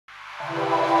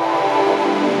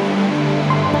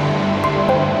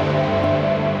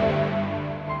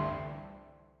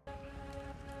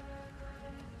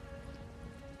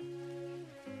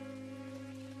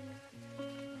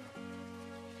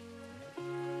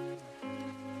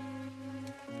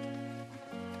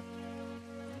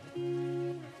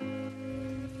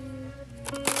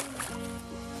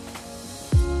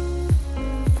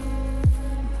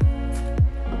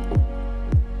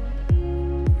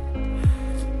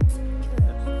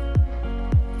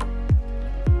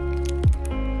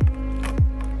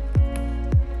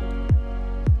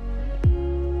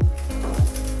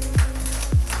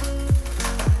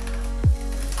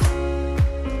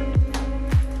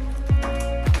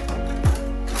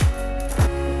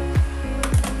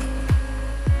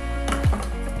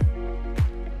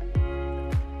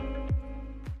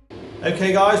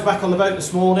Okay guys, back on the boat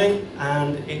this morning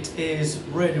and it is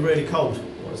really, really cold.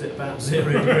 What is it, about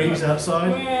 0 degrees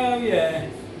outside? Well, yeah,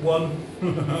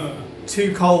 1.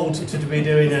 Too cold to be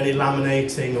doing any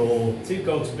laminating or... Too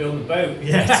cold to be on the boat.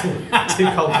 Yeah, too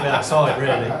cold to be outside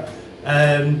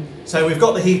really. So we've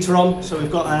got the heater on, so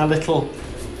we've got our little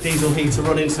diesel heater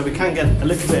running, so we can get a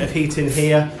little bit of heat in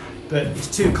here, but it's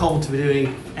too cold to be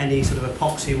doing any sort of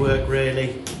epoxy work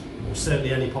really, or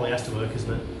certainly any polyester work,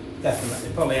 isn't it? Definitely,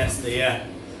 polyester, yeah.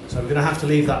 So we're going to have to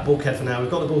leave that bulkhead for now.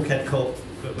 We've got the bulkhead cut,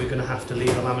 but we're going to have to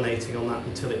leave the laminating on that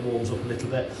until it warms up a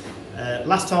little bit.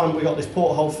 Last time we got this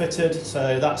porthole fitted,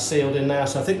 so that's sealed in now.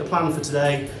 So I think the plan for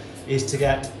today is to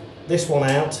get this one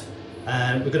out.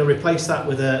 We're going to replace that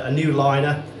with a new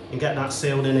liner and get that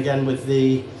sealed in again with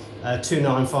the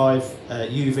 295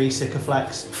 UV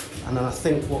Sikaflex. And then I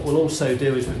think what we'll also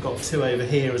do is we've got 2 over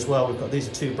here as well. We've got, these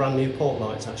are 2 brand new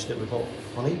portlights actually that we bought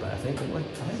on eBay, I think, didn't we? I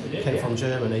think we did. Came from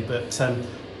Germany, but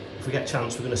if we get a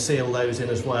chance, we're going to seal those in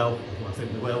as well. I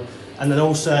think we will. And then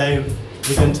also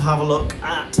we're going to have a look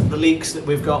at the leaks that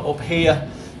we've got up here.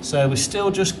 So we're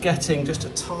still just getting just a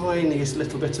tiniest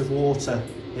little bit of water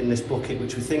in this bucket,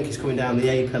 which we think is coming down the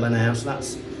A-pillar now. So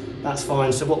that's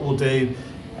fine. So what we'll do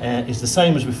is the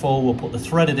same as before. We'll put the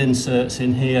threaded inserts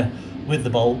in here with the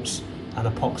bolts and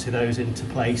epoxy those into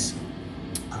place.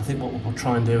 I think what we'll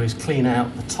try and do is clean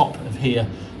out the top of here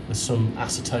with some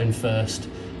acetone first,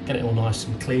 get it all nice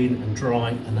and clean and dry,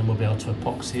 and then we'll be able to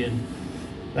epoxy in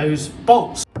those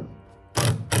bolts.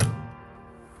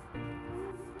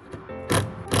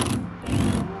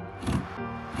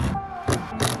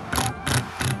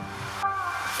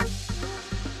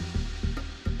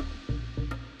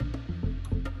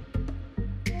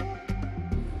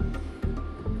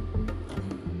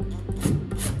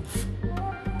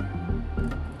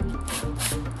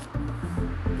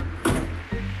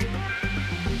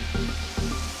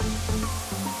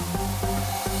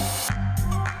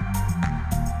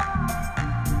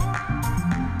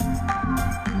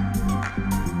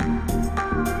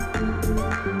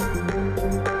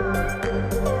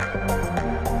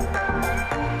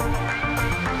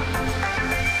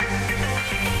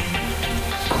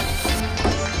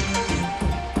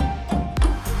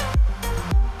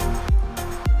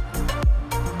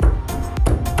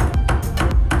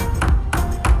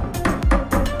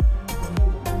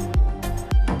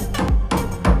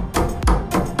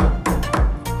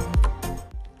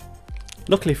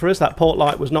 Luckily for us, that port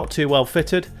light was not too well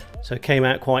fitted, so it came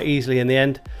out quite easily in the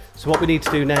end. So what we need to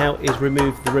do now is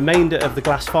remove the remainder of the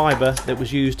glass fibre that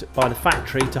was used by the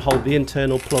factory to hold the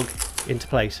internal plug into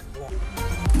place.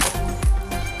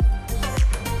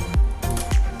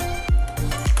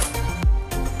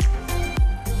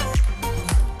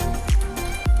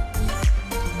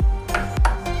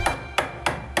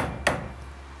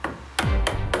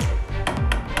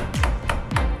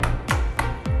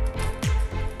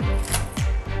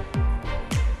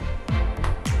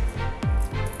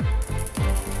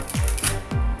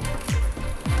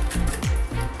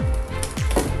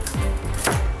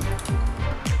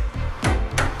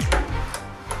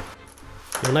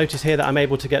 You'll notice here that I'm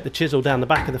able to get the chisel down the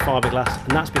back of the fiberglass,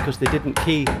 and that's because they didn't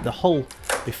key the hull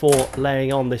before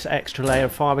laying on this extra layer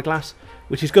of fiberglass,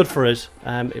 which is good for us.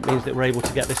 It means that we're able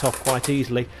to get this off quite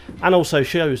easily, and also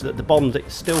shows that the bond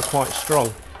is still quite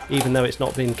strong even though it's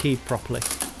not been keyed properly.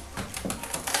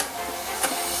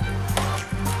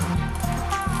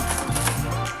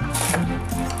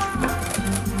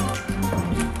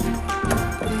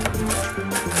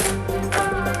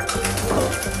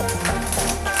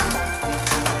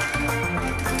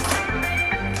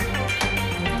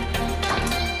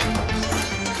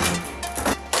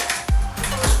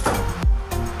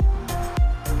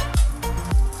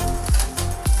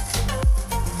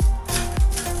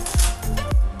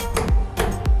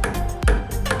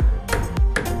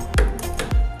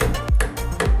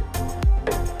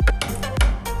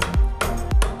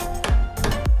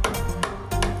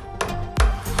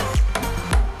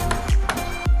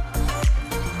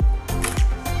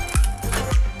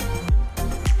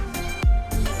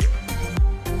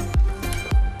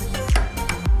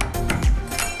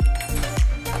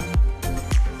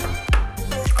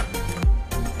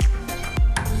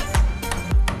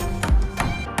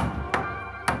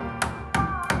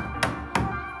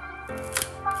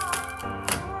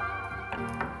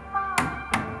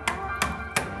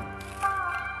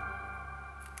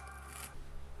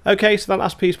 Okay, so that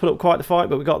last piece put up quite the fight,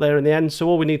 but we got there in the end. So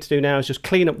all we need to do now is just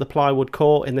clean up the plywood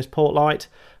core in this port light,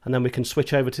 and then we can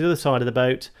switch over to the other side of the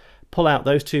boat, pull out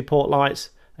those two port lights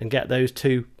and get those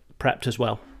two prepped as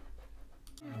well.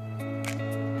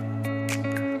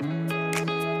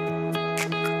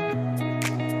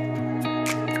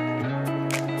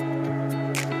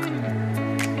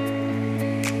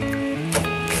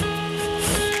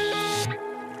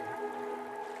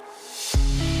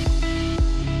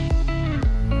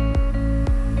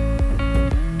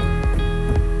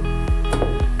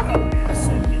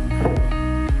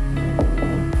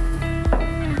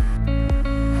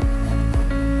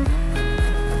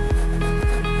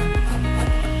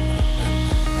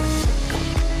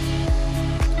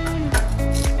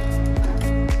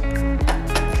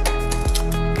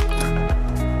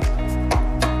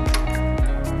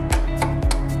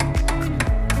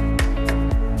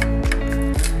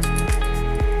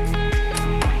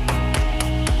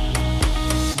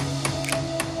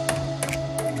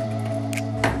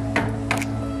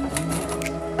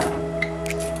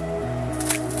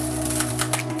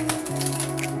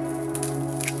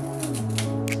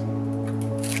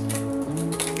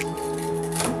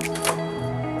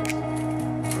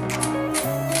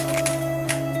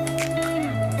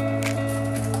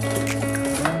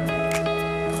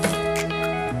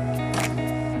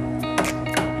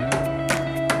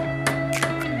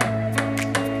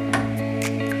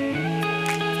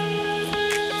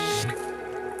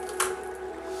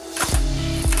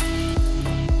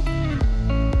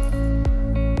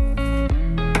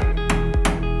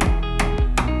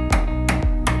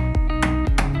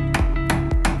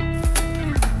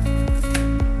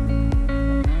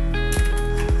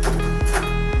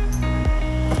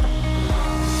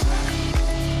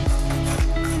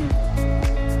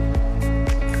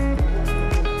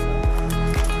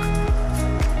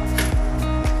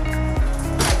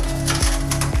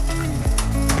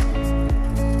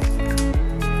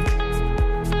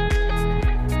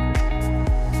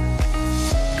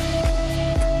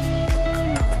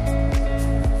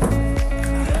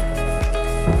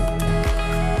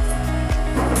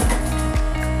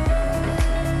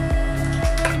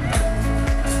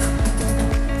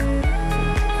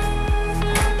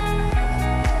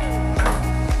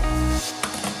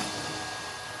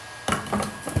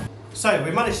 So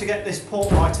we managed to get this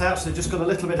port light out, so just got a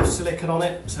little bit of silicone on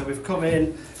it. So we've come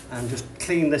in and just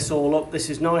cleaned this all up.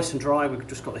 This is nice and dry. We've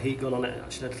just got the heat gun on it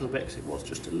actually a little bit because it was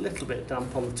just a little bit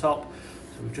damp on the top.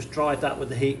 So we've just dried that with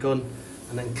the heat gun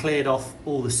and then cleared off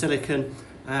all the silicone.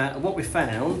 And what we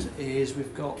found is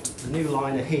we've got the new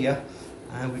liner here,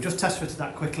 and we've just test fitted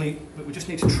that quickly, but we just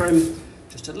need to trim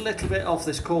just a little bit off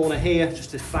this corner here,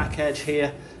 just this back edge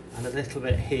here, and a little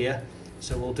bit here.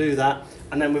 So we'll do that.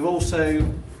 And then we've also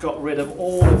got rid of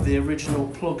all of the original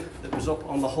plug that was up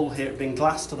on the hull here. It had been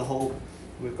glass to the hull.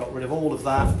 We've got rid of all of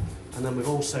that. And then we've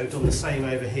also done the same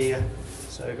over here.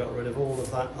 So we've got rid of all of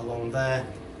that along there.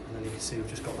 And then you can see we've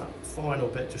just got that final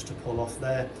bit just to pull off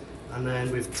there. And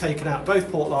then we've taken out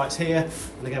both port lights here.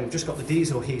 And again, we've just got the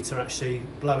diesel heater actually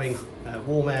blowing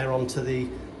warm air onto the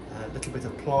little bit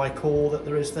of ply core that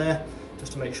there is there,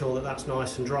 just to make sure that that's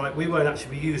nice and dry. We won't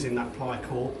actually be using that ply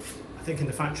core. I think in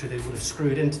the factory they would have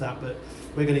screwed into that, but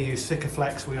we're going to use thicker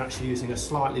flex. We're actually using a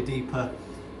slightly deeper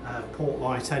port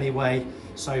light anyway,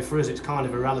 so for us it's kind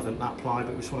of irrelevant, that ply,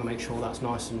 but we just want to make sure that's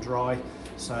nice and dry,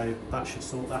 so that should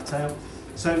sort that out.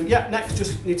 So yeah, next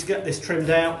just need to get this trimmed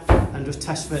out and just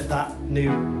test fit that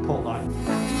new port light.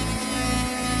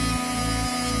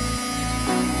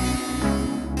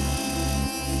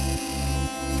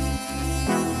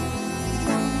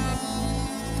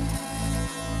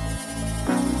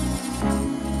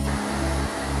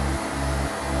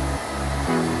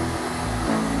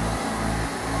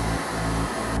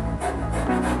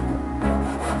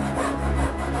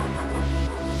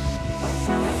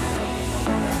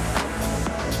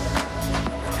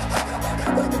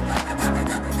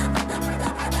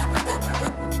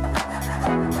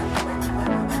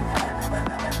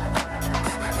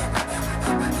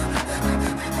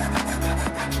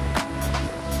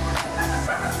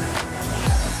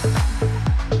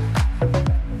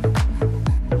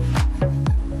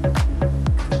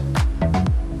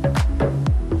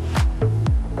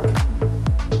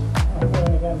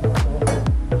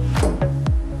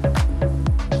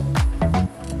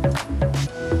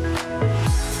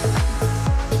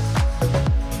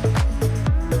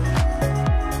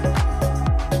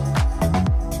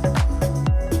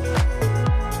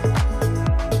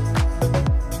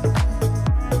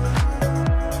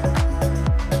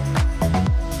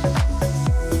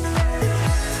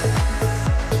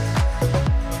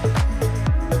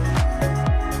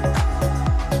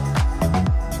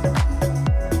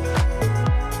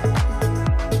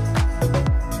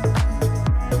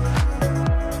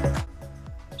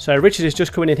 So Richard is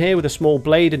just coming in here with a small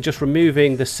blade and just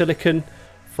removing the silicone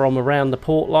from around the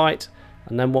port light,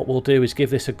 and then what we'll do is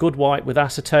give this a good wipe with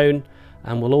acetone,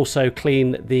 and we'll also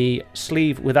clean the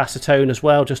sleeve with acetone as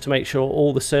well, just to make sure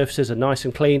all the surfaces are nice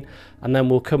and clean. And then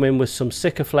we'll come in with some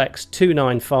Sikaflex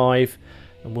 295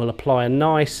 and we'll apply a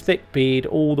nice thick bead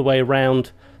all the way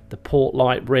around the port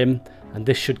light rim, and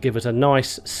this should give us a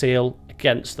nice seal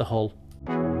against the hull.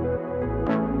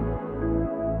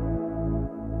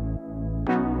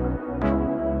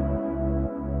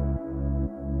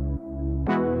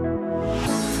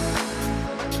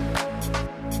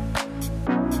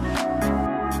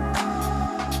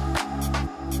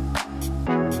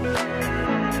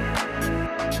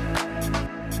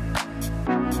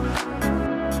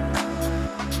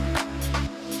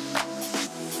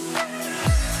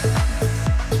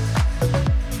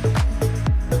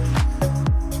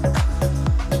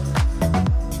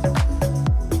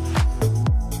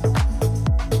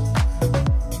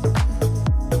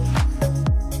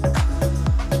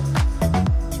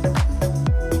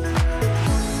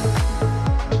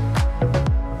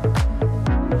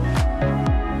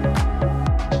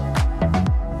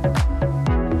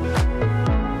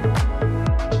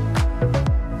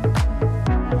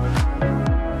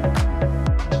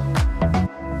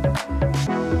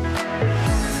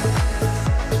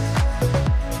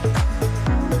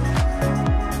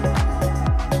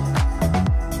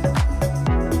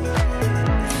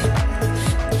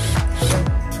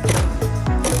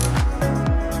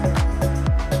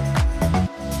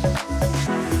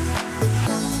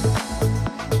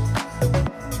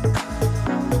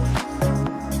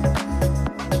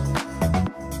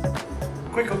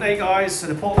 Hey guys, so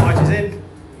the port light is in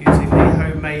using the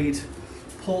homemade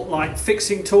port light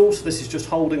fixing tool. So this is just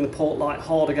holding the port light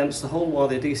hard against the hull while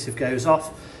the adhesive goes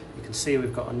off. You can see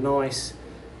we've got a nice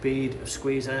bead of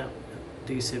squeeze out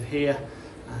adhesive here,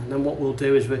 and then what we'll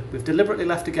do is we've deliberately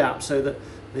left a gap so that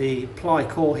the ply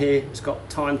core here has got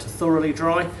time to thoroughly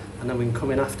dry, and then we can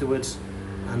come in afterwards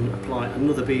and apply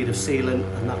another bead of sealant,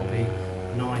 and that'll be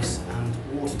nice and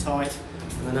watertight.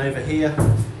 And then over here,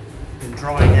 been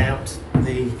drying out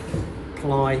the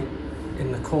ply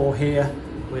in the core here,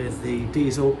 with the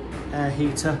diesel air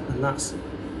heater, and that's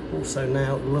also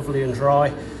now lovely and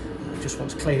dry. Just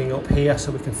wants cleaning up here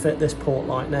so we can fit this port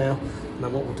light now, and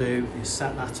then what we'll do is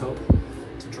set that up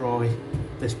to dry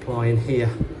this ply in here,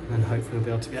 and then hopefully we'll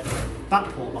be able to get that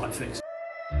port light fixed.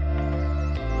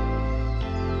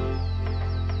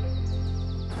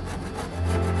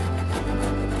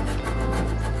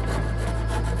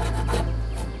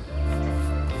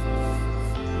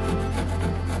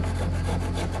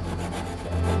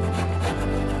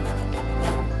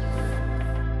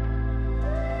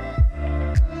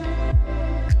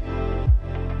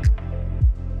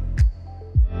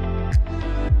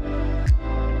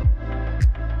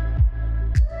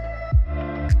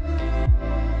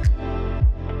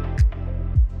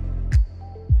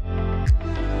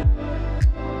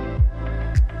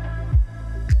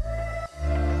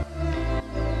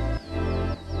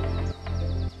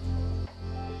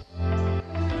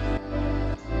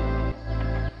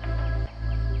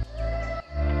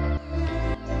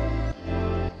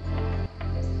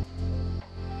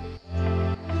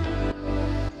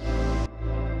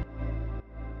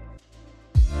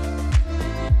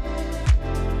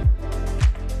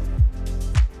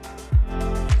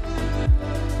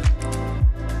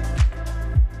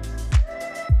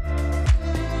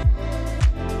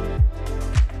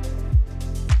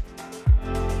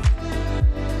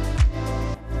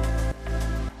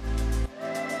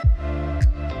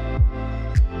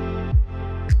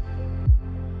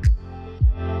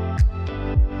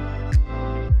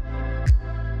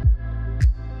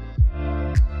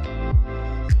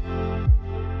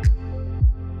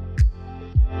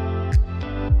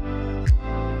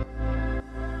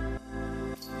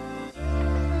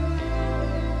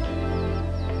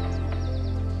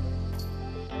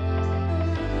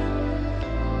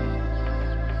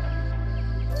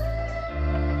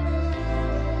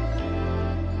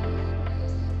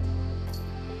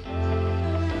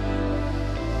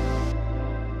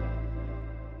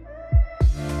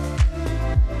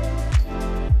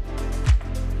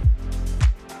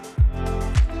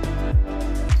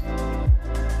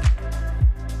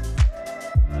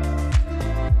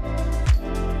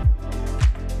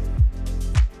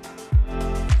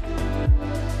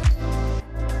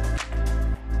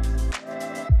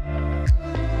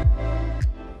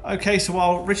 Okay, so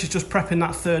while Rich is just prepping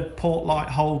that third port light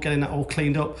hole, getting that all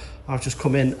cleaned up, I've just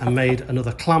come in and made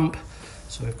another clamp.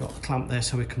 So we've got a clamp there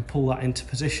so we can pull that into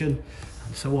position.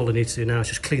 So all I need to do now is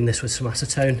just clean this with some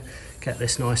acetone, get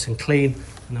this nice and clean,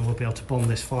 and then we'll be able to bond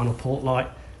this final port light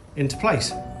into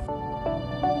place.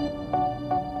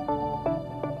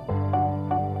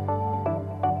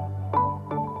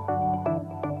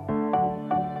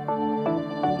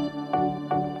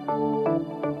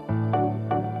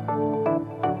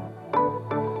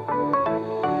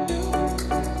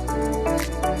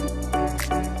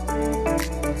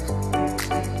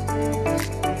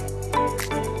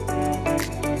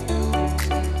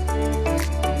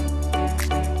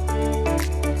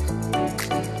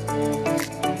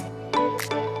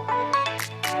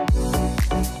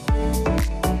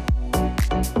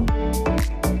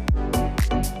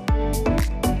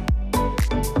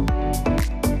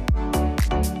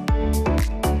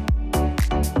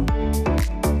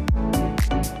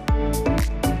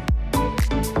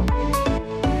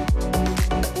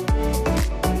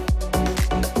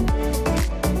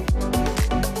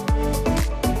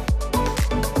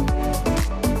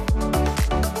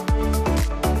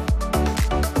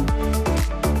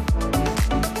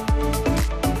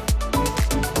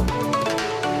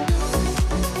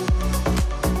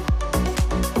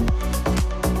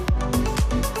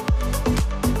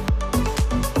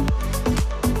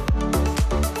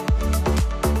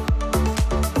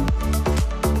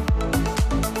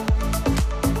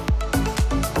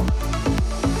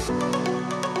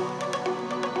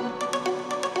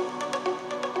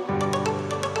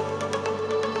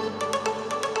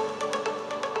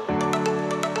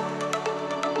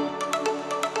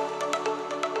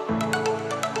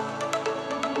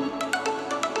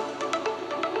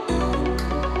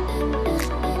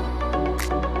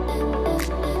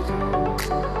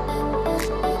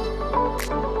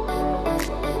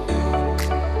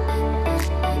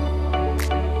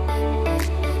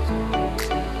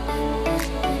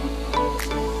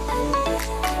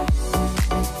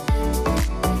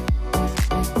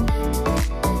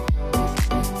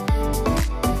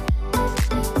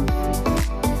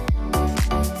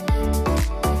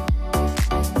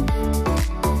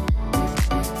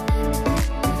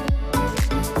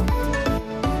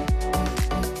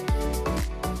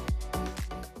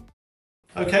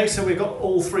 Okay, so we've got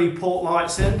all three port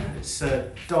lights in. It's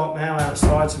dark now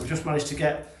outside, so we've just managed to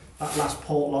get that last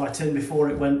port light in before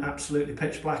it went absolutely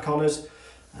pitch black on us.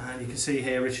 And you can see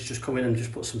here Richard's just come in and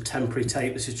just put some temporary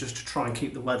tape. This is just to try and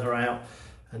keep the weather out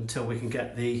until we can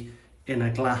get the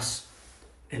inner glass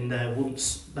in there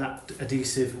once that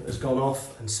adhesive has gone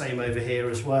off, and same over here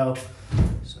as well.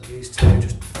 So these two,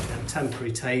 just again,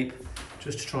 temporary tape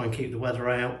just to try and keep the weather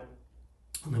out,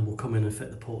 and then we'll come in and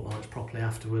fit the port lights properly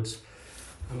afterwards.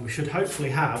 And we should hopefully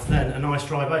have then a nice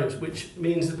dry boat, which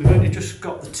means that we've only just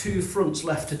got the two fronts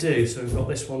left to do. So we've got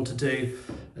this one to do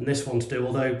and this one to do,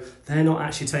 although they're not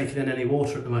actually taking in any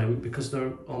water at the moment because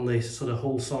they're on the sort of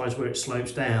hull sides where it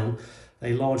slopes down.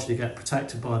 They largely get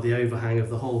protected by the overhang of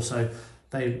the hull, so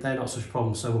they're not such a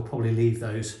problem. So we'll probably leave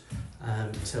those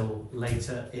till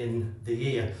later in the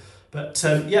year. But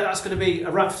yeah, that's going to be a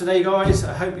wrap for today, guys.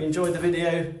 I hope you enjoyed the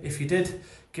video. If you did,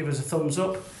 give us a thumbs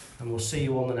up, and we'll see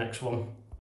you on the next one.